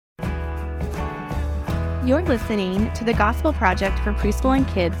You're listening to the Gospel Project for Preschool and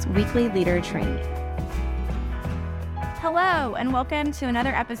Kids weekly leader training. Hello, and welcome to another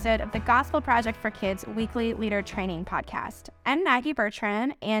episode of the Gospel Project for Kids weekly leader training podcast. I'm Maggie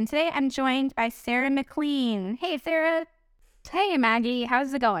Bertrand, and today I'm joined by Sarah McLean. Hey, Sarah. Hey, Maggie.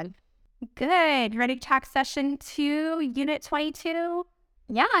 How's it going? Good. Ready to talk session 2, unit 22?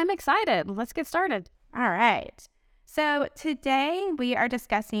 Yeah, I'm excited. Let's get started. All right. So today we are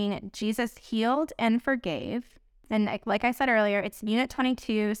discussing Jesus healed and forgave. And like I said earlier, it's unit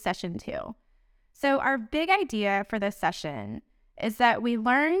 22, session 2. So our big idea for this session is that we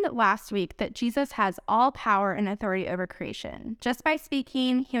learned last week that Jesus has all power and authority over creation. Just by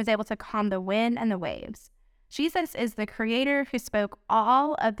speaking, he was able to calm the wind and the waves. Jesus is the creator who spoke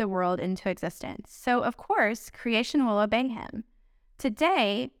all of the world into existence. So of course, creation will obey him.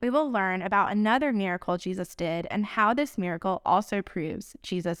 Today, we will learn about another miracle Jesus did and how this miracle also proves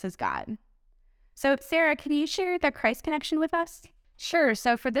Jesus is God. So, Sarah, can you share the Christ connection with us? Sure.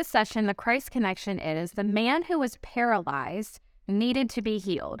 So for this session, the Christ connection is the man who was paralyzed needed to be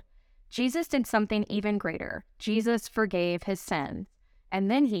healed. Jesus did something even greater. Jesus forgave his sins, and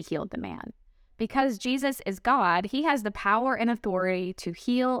then he healed the man. Because Jesus is God, he has the power and authority to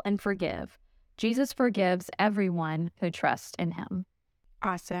heal and forgive. Jesus forgives everyone who trusts in him.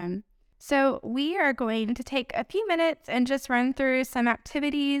 Awesome. So we are going to take a few minutes and just run through some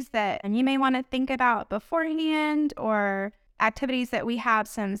activities that you may want to think about beforehand, or activities that we have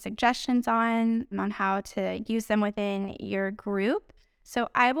some suggestions on how to use them within your group. So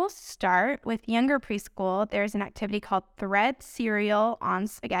I will start with younger preschool. There's an activity called Thread Cereal on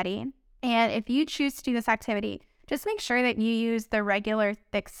Spaghetti. And if you choose to do this activity, just make sure that you use the regular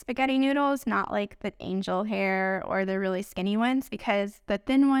thick spaghetti noodles, not like the angel hair or the really skinny ones, because the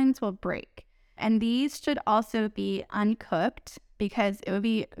thin ones will break. And these should also be uncooked, because it would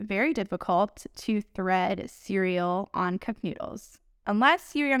be very difficult to thread cereal on cooked noodles.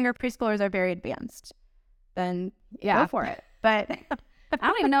 Unless your younger preschoolers are very advanced, then go for it. But I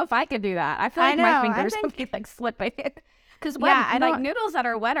don't even know if I could do that. I feel like my fingers would be like slipping. Because noodles that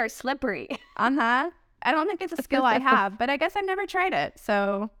are wet are slippery. I don't think it's a skill I have, but I guess I've never tried it.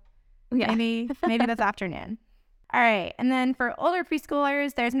 So maybe this afternoon. All right. And then for older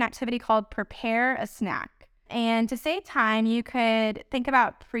preschoolers, there's an activity called Prepare a Snack. And to save time, you could think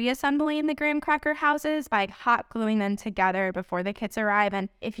about pre-assembling the graham cracker houses by hot gluing them together before the kids arrive. And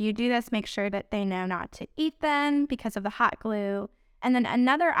if you do this, make sure that they know not to eat them because of the hot glue. And then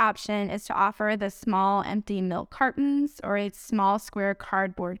another option is to offer the small empty milk cartons or a small square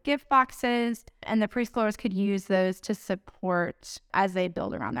cardboard gift boxes. And the preschoolers could use those to support as they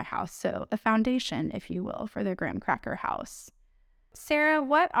build around their house. So a foundation, if you will, for their graham cracker house. Sarah,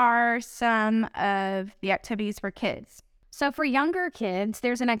 what are some of the activities for kids? So for younger kids,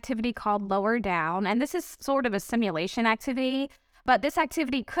 there's an activity called Lower Down. And this is sort of a simulation activity. But this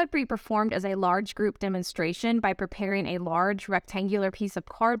activity could be performed as a large group demonstration by preparing a large rectangular piece of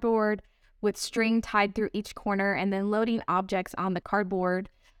cardboard with string tied through each corner and then loading objects on the cardboard.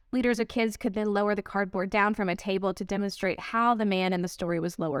 Leaders of kids could then lower the cardboard down from a table to demonstrate how the man in the story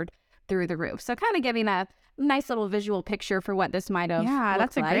was lowered through the roof. So kind of giving a nice little visual picture for what this might have looked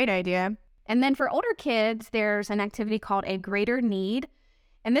that's a great idea. And then for older kids, there's an activity called A Greater Need.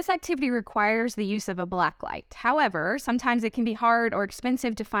 And this activity requires the use of a black light. However, sometimes it can be hard or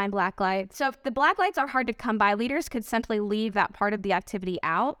expensive to find black lights. So if the black lights are hard to come by, leaders could simply leave that part of the activity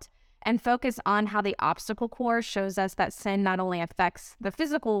out and focus on how the obstacle course shows us that sin not only affects the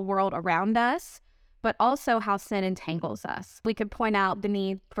physical world around us, but also how sin entangles us. We could point out the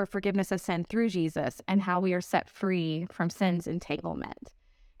need for forgiveness of sin through Jesus and how we are set free from sin's entanglement.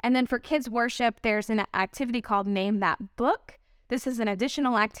 And then for kids worship, there's an activity called Name That Book. This is an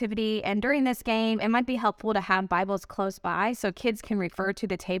additional activity, and during this game, it might be helpful to have Bibles close by so kids can refer to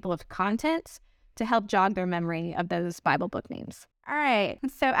the table of contents to help jog their memory of those Bible book names. All right.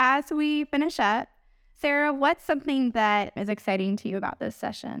 So as we finish up, Sarah, what's something that is exciting to you about this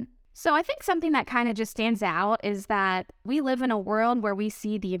session? So I think something that kind of just stands out is that we live in a world where we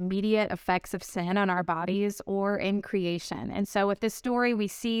see the immediate effects of sin on our bodies or in creation. And so with this story, we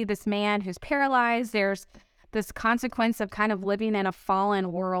see this man who's paralyzed. There's this consequence of kind of living in a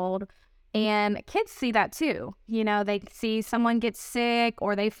fallen world. And kids see that too. You know, they see someone get sick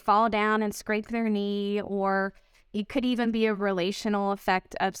or they fall down and scrape their knee, or it could even be a relational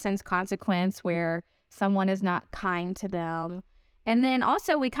effect of sin's consequence where someone is not kind to them. And then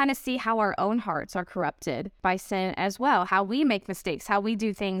also we kind of see how our own hearts are corrupted by sin as well, how we make mistakes, how we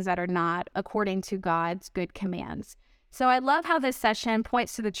do things that are not according to God's good commands. So I love how this session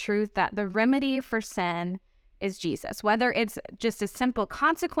points to the truth that the remedy for sin is Jesus. Whether it's just a simple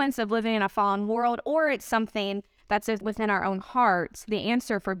consequence of living in a fallen world or it's something that's within our own hearts, the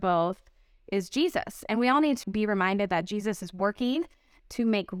answer for both is Jesus. And we all need to be reminded that Jesus is working to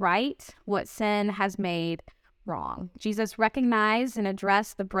make right what sin has made wrong. Jesus recognized and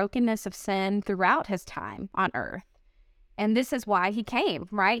addressed the brokenness of sin throughout his time on earth. And this is why he came,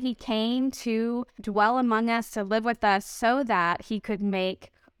 right? He came to dwell among us, to live with us so that he could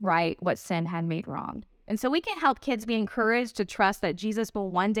make right what sin had made wrong. And so we can help kids be encouraged to trust that Jesus will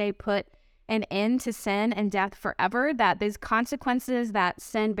one day put an end to sin and death forever, that these consequences that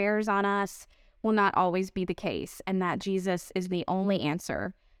sin bears on us will not always be the case, and that Jesus is the only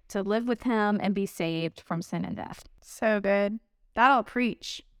answer to live with him and be saved from sin and death. So good. That'll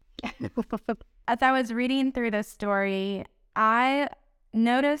preach. As I was reading through this story, I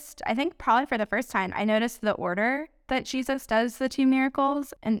noticed, I think probably for the first time, I noticed the order that Jesus does the two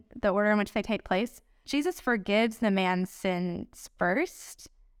miracles and the order in which they take place. Jesus forgives the man's sins first,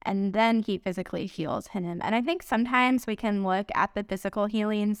 and then he physically heals him. And I think sometimes we can look at the physical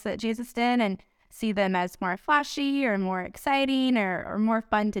healings that Jesus did and see them as more flashy or more exciting or more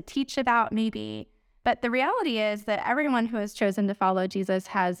fun to teach about maybe. But the reality is that everyone who has chosen to follow Jesus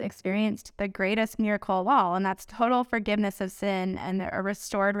has experienced the greatest miracle of all, and that's total forgiveness of sin and a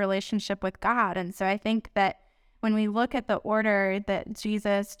restored relationship with God. And so I think that when we look at the order that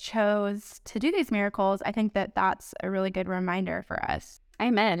Jesus chose to do these miracles, I think that that's a really good reminder for us.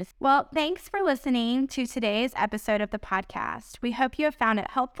 Amen. Well, thanks for listening to today's episode of the podcast. We hope you have found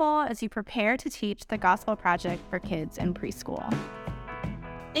it helpful as you prepare to teach the Gospel Project for kids in preschool.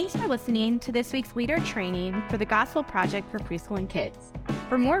 Thanks for listening to this week's leader training for the Gospel Project for Preschool and Kids.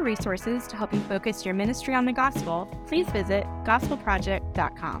 For more resources to help you focus your ministry on the gospel, please visit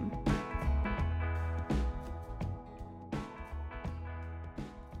gospelproject.com.